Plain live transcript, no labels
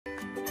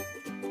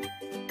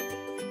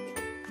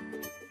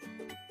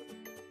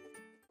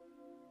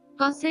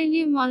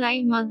कसैले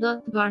मलाई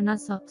मद्दत गर्न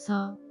सक्छ?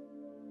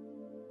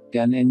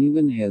 Can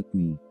anyone help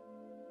me?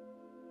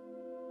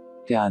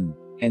 Can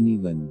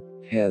anyone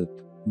help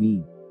me?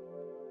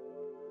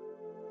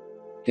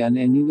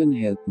 Can anyone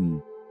help me?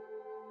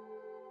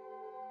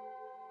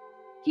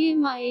 के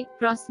म एक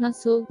प्रश्न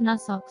सोध्न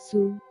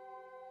सक्छु?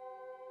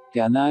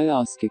 Can I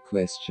ask a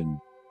question?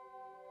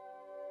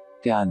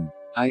 Can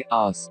I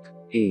ask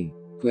a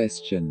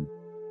question?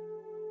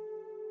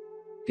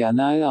 Can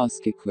I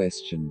ask a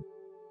question?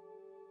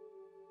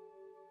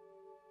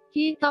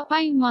 के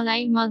तपाईँ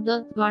मलाई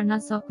मद्दत गर्न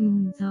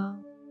सक्नुहुन्छ?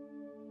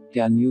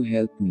 Can you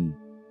help me?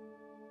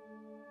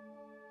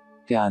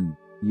 Can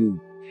you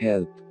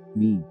help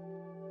me?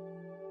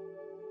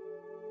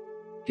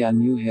 Can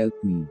you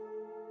help me?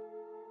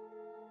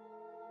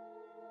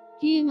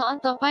 के म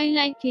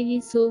तपाईलाई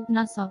केही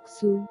सोध्न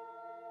सक्छु?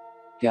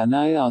 Can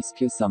I ask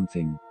you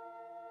something?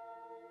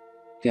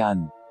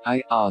 Can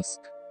I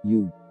ask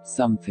you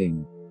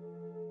something?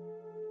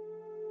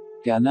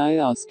 Can I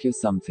ask you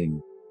something?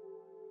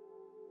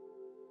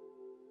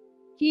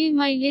 के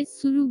मैले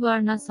सुरु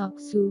गर्न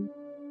सक्छु?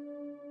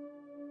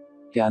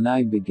 Can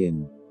I begin?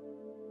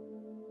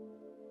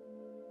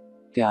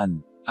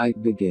 Can I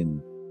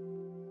begin?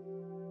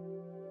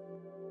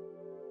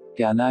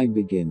 Can I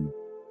begin?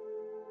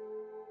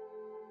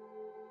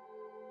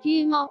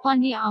 के म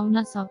पनि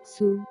आउन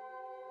सक्छु?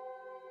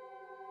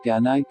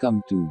 Can I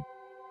come too?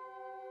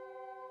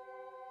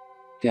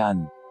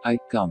 Can I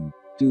come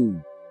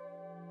too?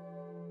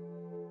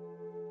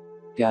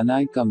 Can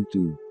I come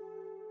too?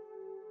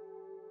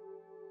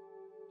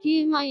 के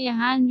म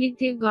यहाँ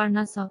नृत्य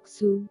गर्न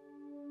सक्छु?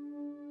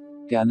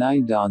 Can I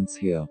dance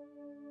here?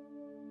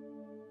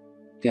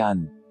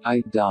 Can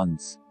I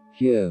dance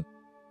here?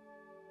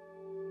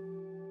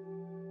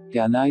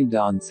 Can I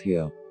dance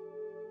here?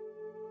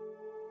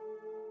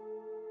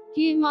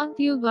 के म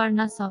त्यो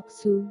गर्न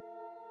सक्छु?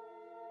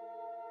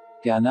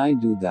 Can I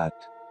do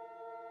that?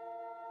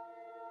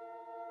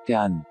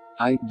 Can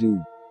I do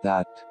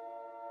that?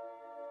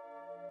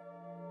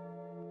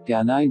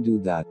 Can I do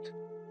that?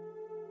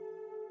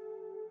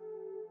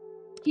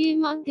 के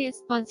म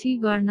त्यसपछि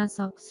गर्न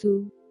सक्छु?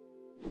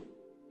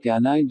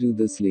 Can I do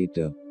this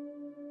later?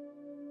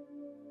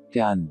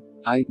 Can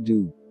I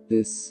do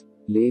this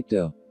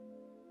later?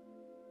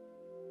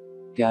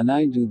 Can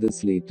I do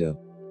this later?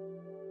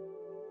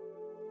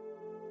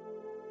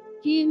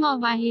 के म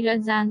बाहिर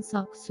जान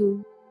सक्छु?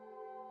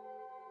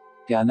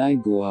 Can I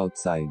go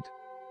outside?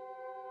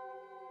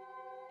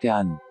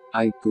 Can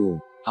I go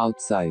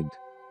outside?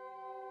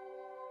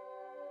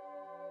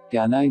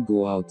 Can I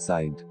go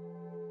outside?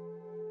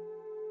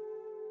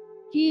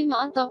 के म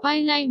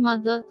तपाईलाई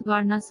मद्दत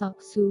गर्न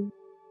सक्छु?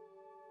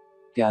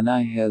 Can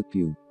I help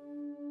you?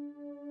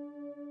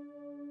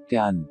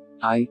 Can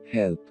I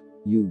help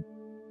you?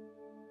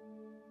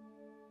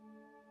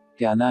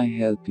 Can I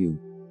help you?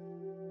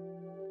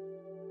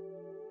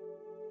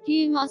 के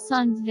म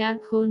सन्ध्या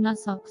खोल्न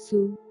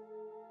सक्छु?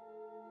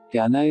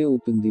 Can I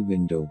open the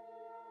window?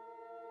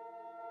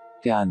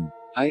 Can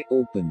I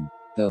open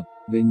the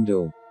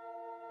window?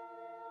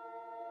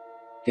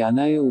 Can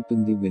I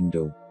open the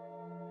window?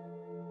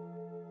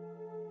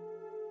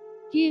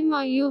 के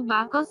म यो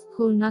बाकस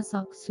खोल्न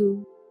सक्छु?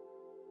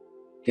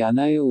 Can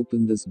I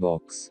open this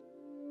box?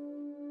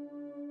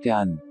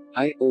 Can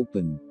I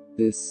open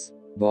this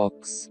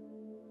box?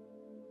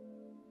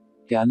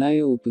 Can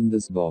I open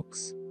this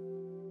box?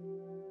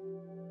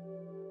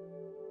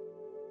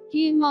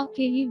 के म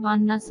केही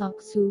भन्न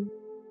सक्छु?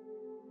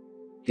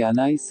 Can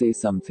I say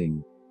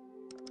something?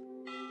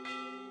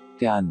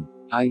 Can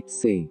I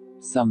say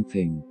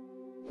something?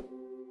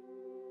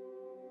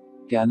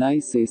 Can I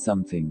say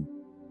something?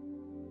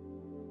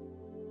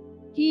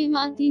 के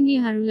म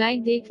तिनीहरूलाई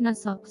देख्न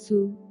सक्छु?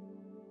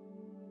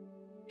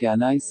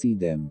 Can I see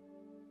them?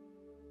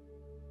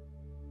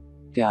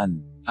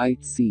 Can I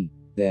see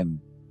them?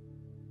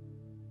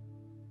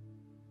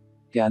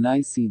 Can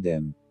I see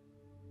them?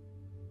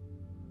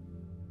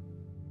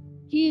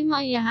 के म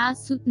यहाँ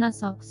सुत्न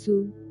सक्छु?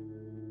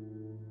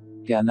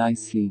 Can I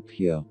sleep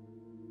here?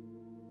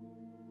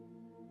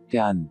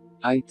 Can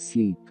I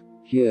sleep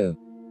here?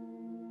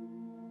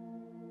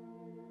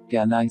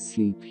 Can I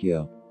sleep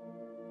here?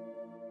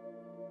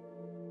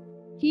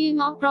 के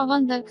म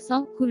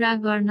प्रबन्धकसँग कुरा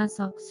गर्न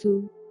सक्छु?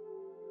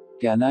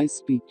 Can I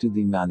speak to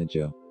the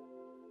manager?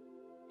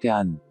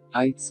 Can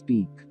I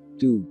speak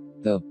to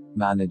the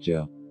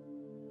manager?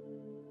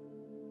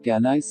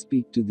 Can I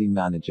speak to the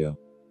manager?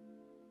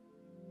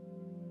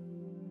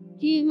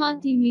 के म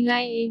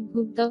तिमीलाई एक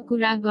गुप्त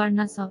कुरा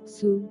गर्न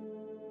सक्छु?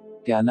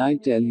 Can I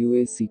tell you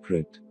a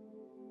secret?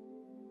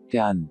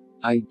 Can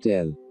I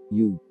tell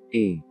you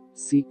a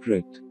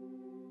secret?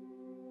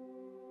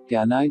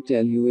 Can I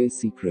tell you a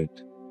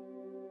secret?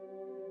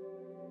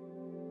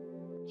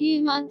 के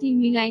म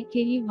तिमीलाई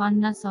केही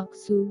भन्न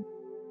सक्छु?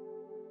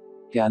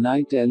 Can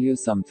I tell you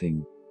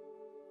something?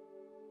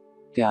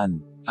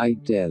 Can I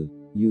tell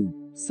you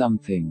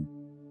something?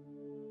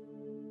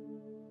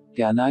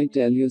 Can I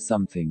tell you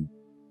something?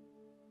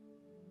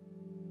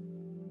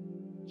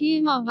 के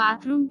म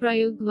bathroom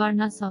प्रयोग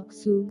गर्न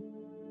सक्छु?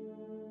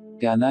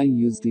 Can I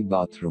use the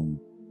bathroom?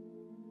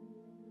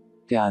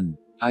 Can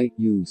I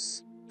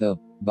use the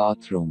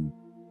bathroom?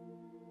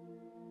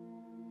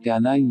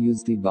 Can I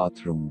use the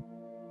bathroom?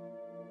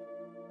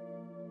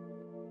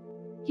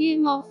 के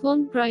म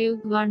phone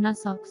प्रयोग गर्न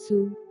सक्छु?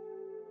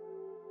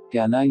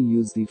 Can I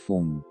use the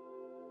phone?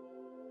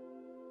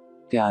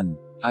 Can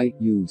I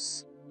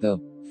use the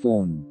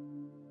phone?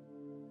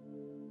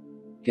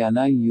 Can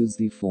I use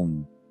the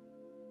phone?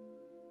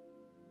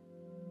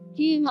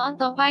 के म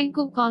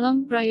तपाईको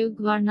कलम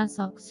प्रयोग गर्न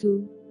सक्छु?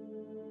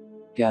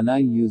 Can I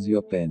use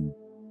your pen?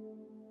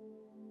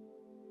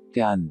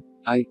 Can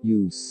I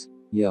use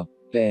your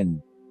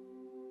pen?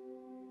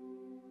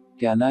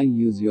 Can I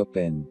use your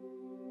pen?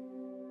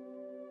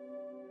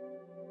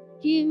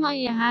 के म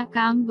यहाँ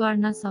काम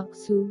गर्न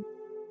सक्छु?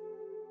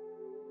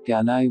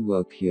 Can I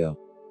work here?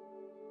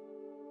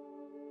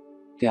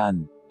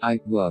 Can I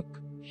work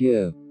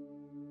here?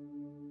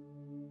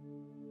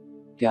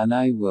 Can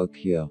I work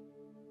here?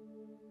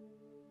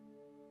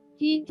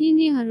 के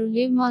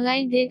तिनीहरूले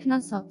मलाई देख्न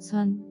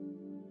सक्छन्?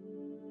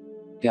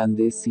 Can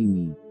they see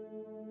me?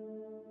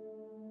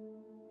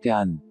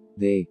 Can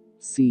they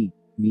see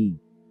me?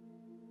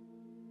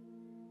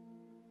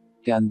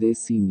 Can they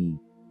see me?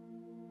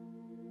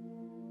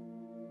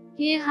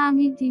 के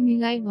हामी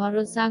तिमीलाई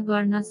भरोसा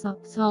गर्न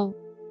सक्छौ?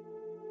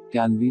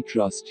 Can we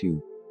trust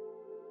you?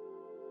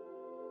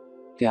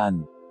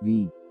 Can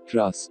we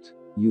trust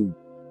you?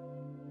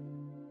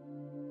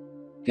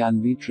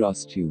 Can we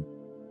trust you?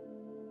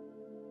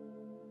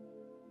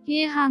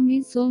 के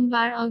हामी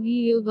सोमबार अघि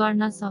यो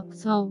गर्न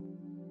सक्छौ?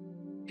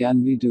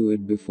 Can we do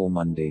it before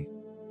Monday?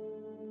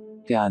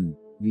 Can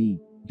we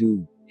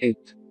do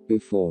it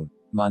before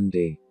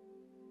Monday?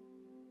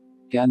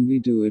 Can we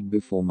do it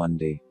before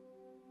Monday?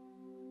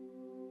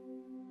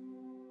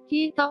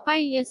 के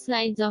तपाईँ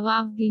यसलाई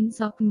जवाफ दिन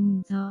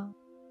सक्नुहुन्छ?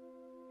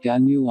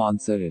 Can you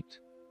answer it?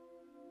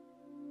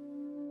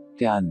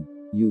 Can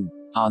you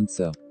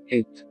answer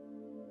it?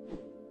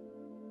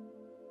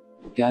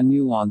 Can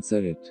you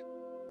answer it?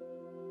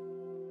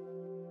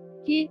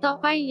 के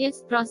तपाईँ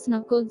यस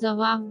प्रश्नको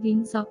जवाफ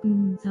दिन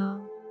सक्नुहुन्छ?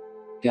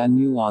 Can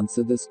you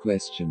answer this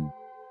question?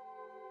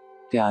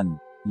 Can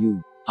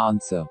you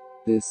answer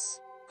this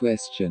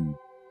question?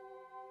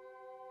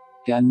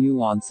 Can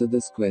you answer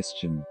this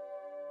question?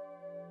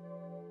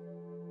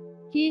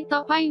 के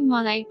तपाईँ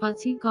मलाई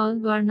पछि कल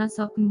गर्न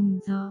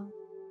सक्नुहुन्छ?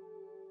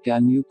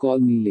 Can you call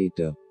me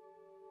later?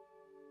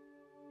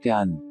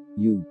 Can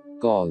you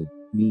call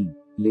me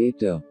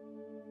later?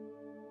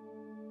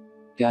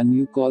 Can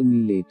you call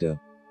me later?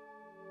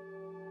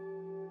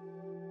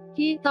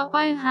 के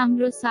तपाईँ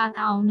हाम्रो साथ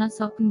आउन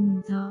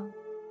सक्नुहुन्छ?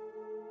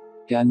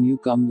 Can you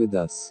come with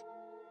us?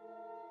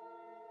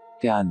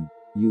 Can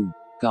you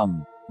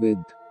come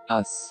with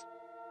us?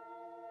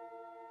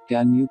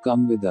 Can you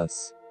come with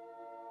us?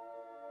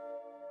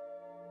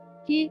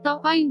 के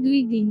तपाईँ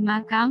 2 दिनमा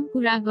काम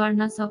पुरा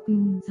गर्न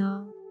सक्नुहुन्छ?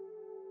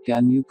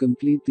 Can you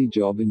complete the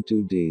job in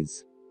 2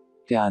 days?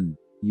 Can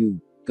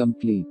you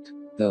complete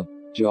the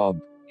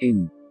job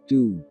in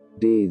 2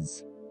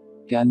 days?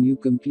 Can you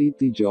complete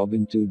the job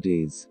in 2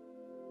 days?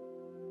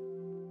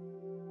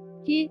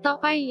 के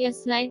तपाईँ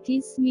यसलाई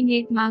 30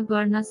 मिनेटमा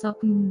गर्न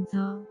सक्नुहुन्छ?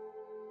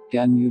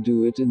 Can you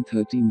do it in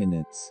 30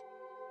 minutes?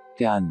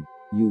 Can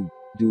you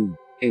do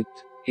it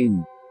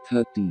in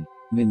 30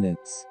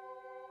 minutes?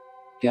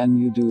 Can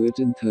you do it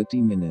in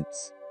 30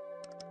 minutes?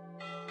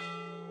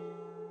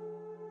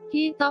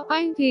 के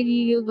तपाईँ फेरि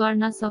यो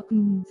गर्न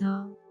सक्नुहुन्छ?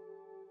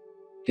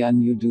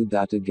 Can you do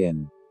that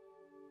again?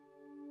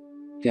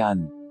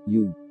 Can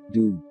you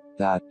do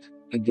that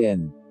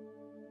again?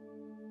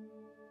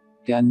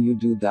 Can you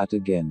do that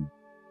again?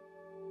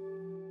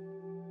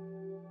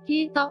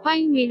 के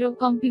तपाईँ मेरो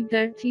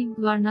computer ठिक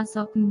गर्न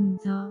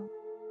सक्नुहुन्छ?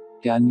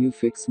 Can you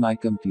fix my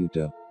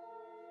computer?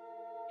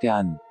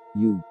 Can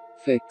you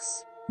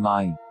fix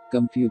my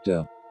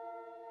computer?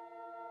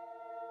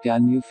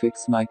 Can you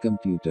fix my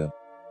computer?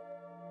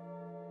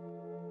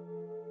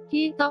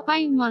 के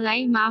तपाईँ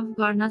मलाई माफ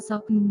गर्न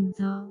सक्नुहुन्छ?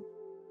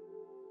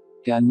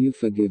 Can you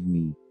forgive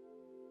me?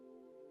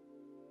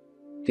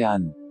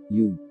 Can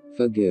you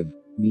forgive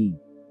me?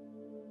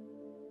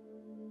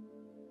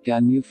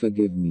 Can you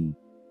forgive me?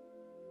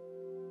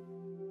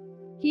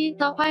 के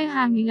तपाईँ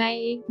हामीलाई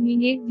 1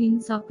 मिनेट दिन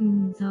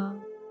सक्नुहुन्छ?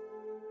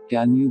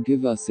 Can you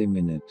give us a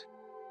minute?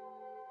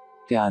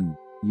 Can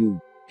you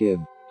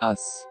give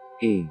us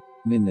a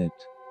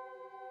minute?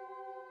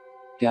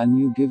 Can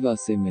you give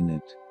us a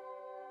minute?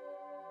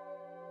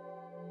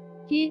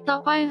 के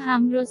तपाईँ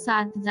हाम्रो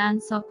साथ जान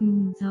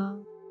सक्नुहुन्छ?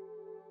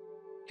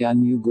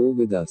 Can you go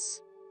with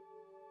us?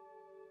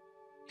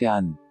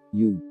 Can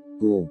you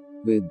go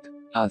with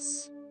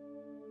us?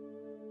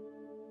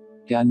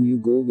 Can you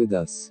go with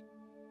us?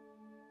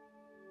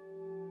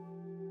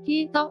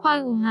 के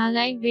तपाईँ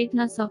उहाँलाई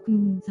भेट्न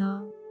सक्नुहुन्छ?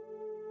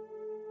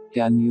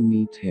 Can you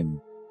meet him?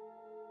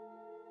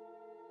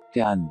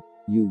 Can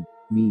you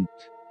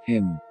meet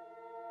him?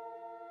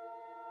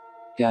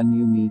 Can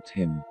you meet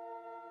him?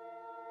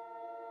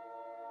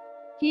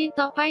 के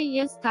तपाईँ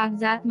यस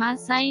कागजातमा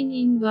साइन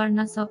इन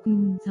गर्न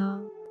सक्नुहुन्छ?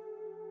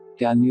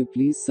 Can you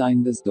please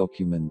sign this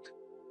document?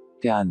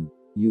 Can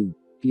you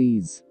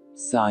please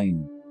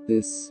sign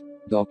this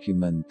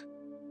document?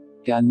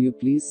 Can you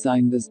please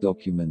sign this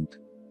document?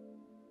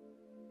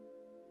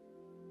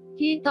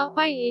 के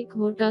तपाईँ एक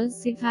hotel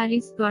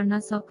सिफारिस गर्न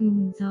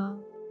सक्नुहुन्छ?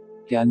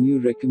 Can you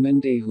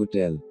recommend a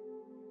hotel?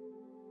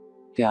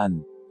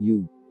 Can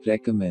you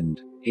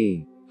recommend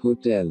a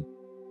hotel?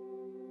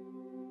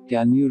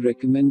 Can you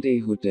recommend a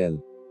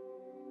hotel?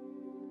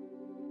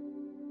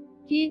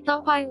 के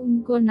तपाईँ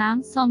उनको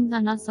नाम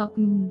सम्झन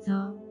सक्नुहुन्छ?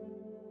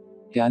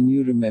 Can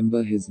you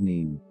remember his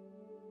name?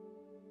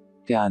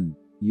 Can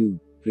you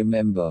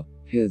remember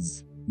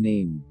his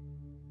name?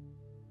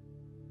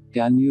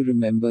 Can you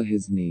remember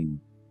his name?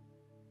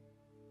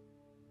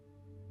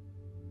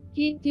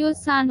 के त्यो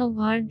सानो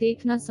घर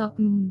देख्न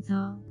सक्नुहुन्छ?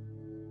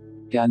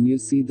 Can you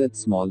see that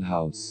small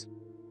house?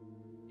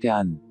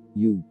 Can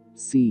you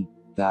see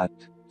that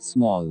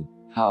small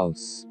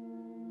house?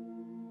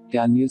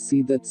 Can you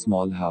see that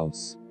small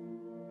house?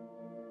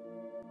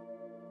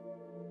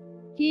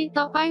 के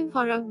तपाईँ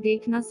फरक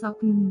देख्न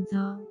सक्नुहुन्छ?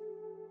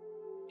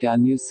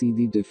 Can you see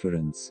the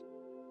difference?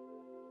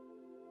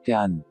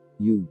 Can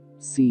you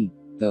see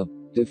the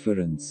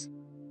difference?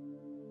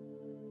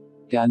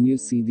 Can you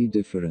see the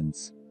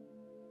difference?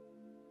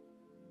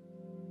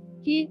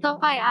 के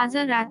तपाईँ आज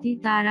राति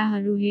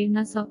ताराहरू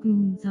हेर्न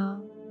सक्नुहुन्छ?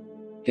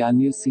 Can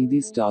you see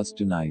the stars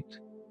tonight?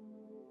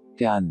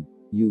 Can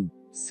you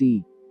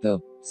see the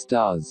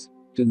stars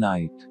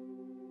tonight?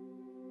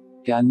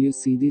 Can you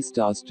see the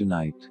stars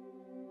tonight?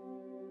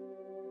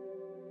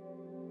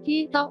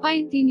 के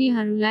तपाईँ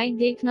तिनीहरूलाई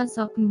देख्न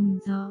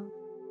सक्नुहुन्छ?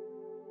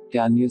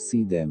 Can you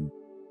see them?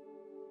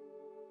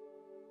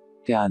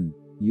 Can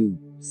you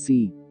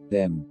see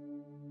them?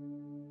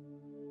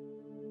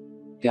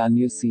 Can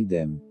you see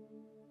them?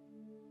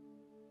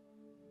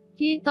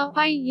 के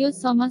तपाईँ यो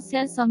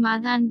समस्या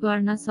समाधान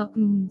गर्न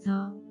सक्नुहुन्छ?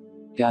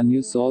 Can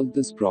you solve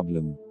this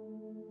problem?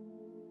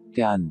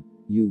 Can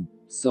you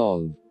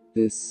solve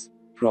this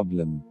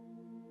problem?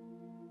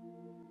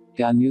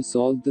 Can you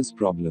solve this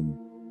problem?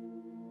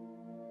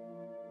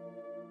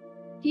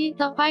 के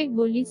तपाईँ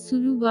भोलि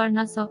सुरु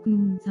गर्न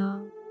सक्नुहुन्छ?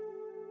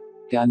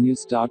 Can you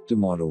start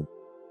tomorrow?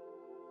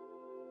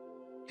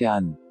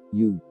 Can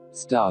you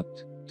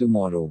start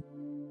tomorrow?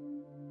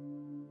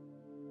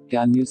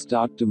 Can you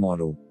start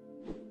tomorrow?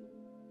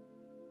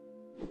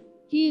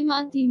 के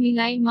म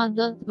तिमीलाई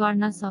मद्दत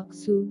गर्न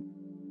सक्छु?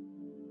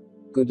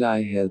 Could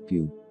I help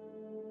you?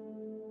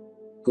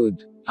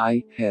 Could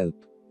I help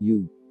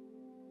you?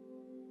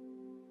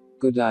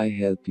 Could I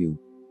help you?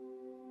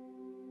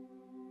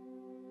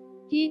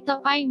 के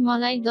तपाईँ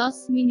मलाई 10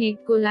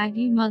 मिनेटको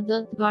लागि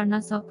मद्दत गर्न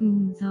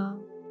सक्नुहुन्छ?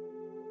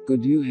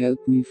 Could you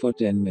help me for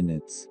 10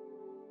 minutes?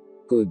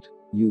 Could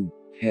you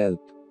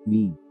help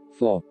me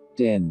for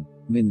 10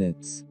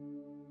 minutes?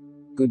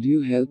 Could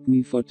you help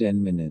me for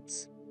 10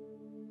 minutes?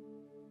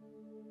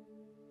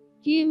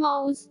 के म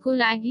उसको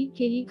लागि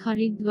केही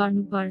खरिद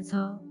गर्नुपर्छ?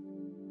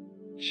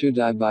 Should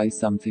I buy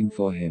something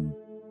for him?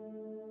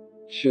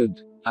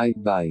 Should I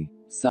buy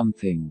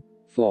something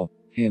for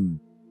him?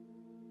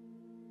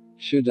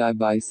 Should I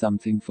buy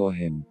something for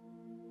him?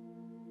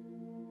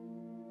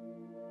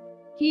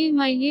 के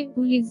मैले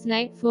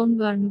पुलिसलाई फोन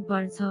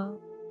गर्नुपर्छ?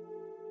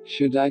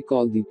 Should I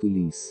call the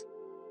police?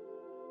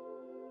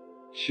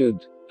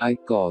 Should I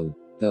call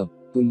the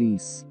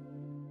police?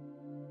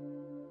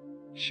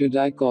 Should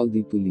I call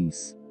the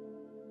police?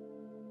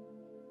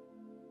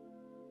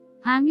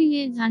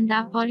 हामीले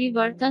झन्डा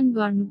परिवर्तन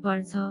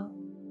गर्नुपर्छ।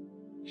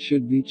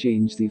 Should we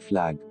change the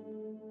flag?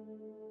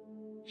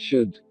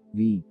 Should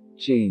we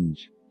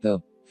change the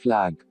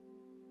flag?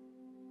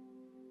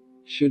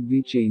 Should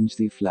we change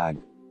the flag?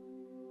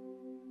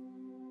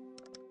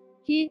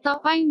 के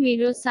तपाईँ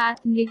मेरो साथ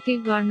नृत्य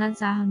गर्न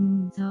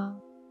चाहनुहुन्छ?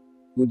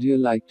 Would you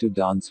like to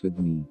dance with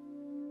me?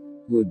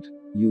 Would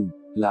you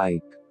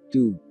like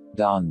to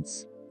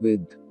dance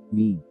with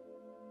me?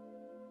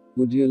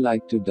 Would you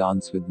like to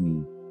dance with me?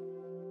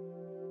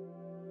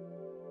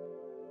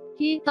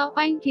 के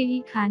तपाईँ केही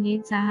खाने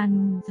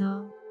चाहनुहुन्छ?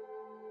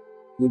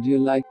 Would you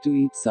like to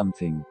eat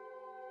something?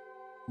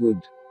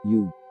 Would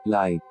you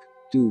like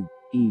to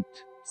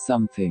eat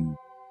something?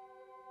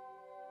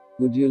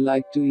 Would you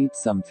like to eat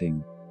something?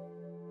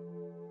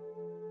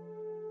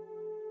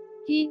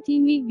 के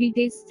तिमी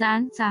विदेश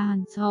जान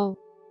चाहन्छौ?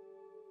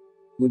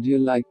 Would you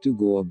like to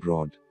go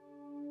abroad?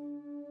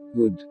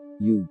 Would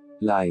you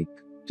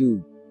like to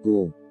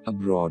go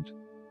abroad?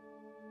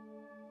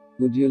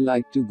 Would you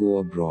like to go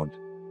abroad?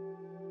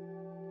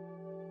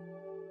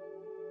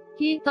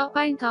 के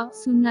तपाईँ थप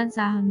सुन्न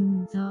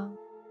चाहनुहुन्छ?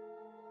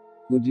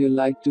 Would you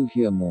like to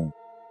hear more?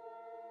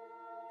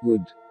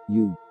 Would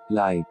you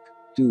like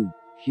to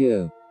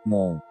hear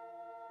more?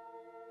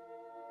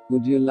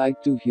 Would you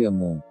like to hear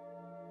more?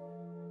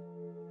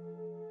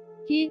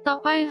 के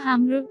तपाईँ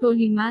हाम्रो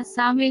टोलीमा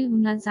सामेल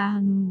हुन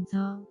चाहनुहुन्छ?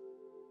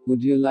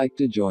 Would you like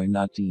to join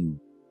our team?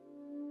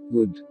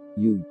 Would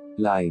you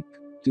like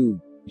to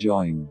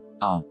join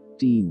our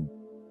team?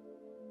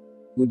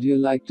 Would you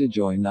like to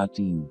join our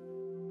team?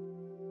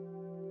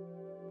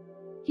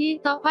 के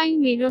तपाईँ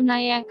मेरो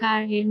नयाँ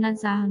कार हेर्न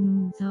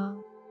चाहनुहुन्छ?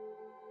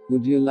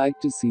 Would you like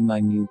to see my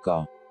new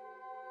car?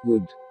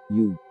 Would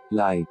you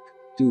like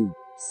to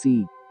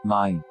see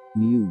my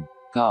new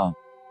car?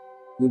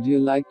 Would you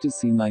like to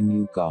see my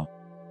new car?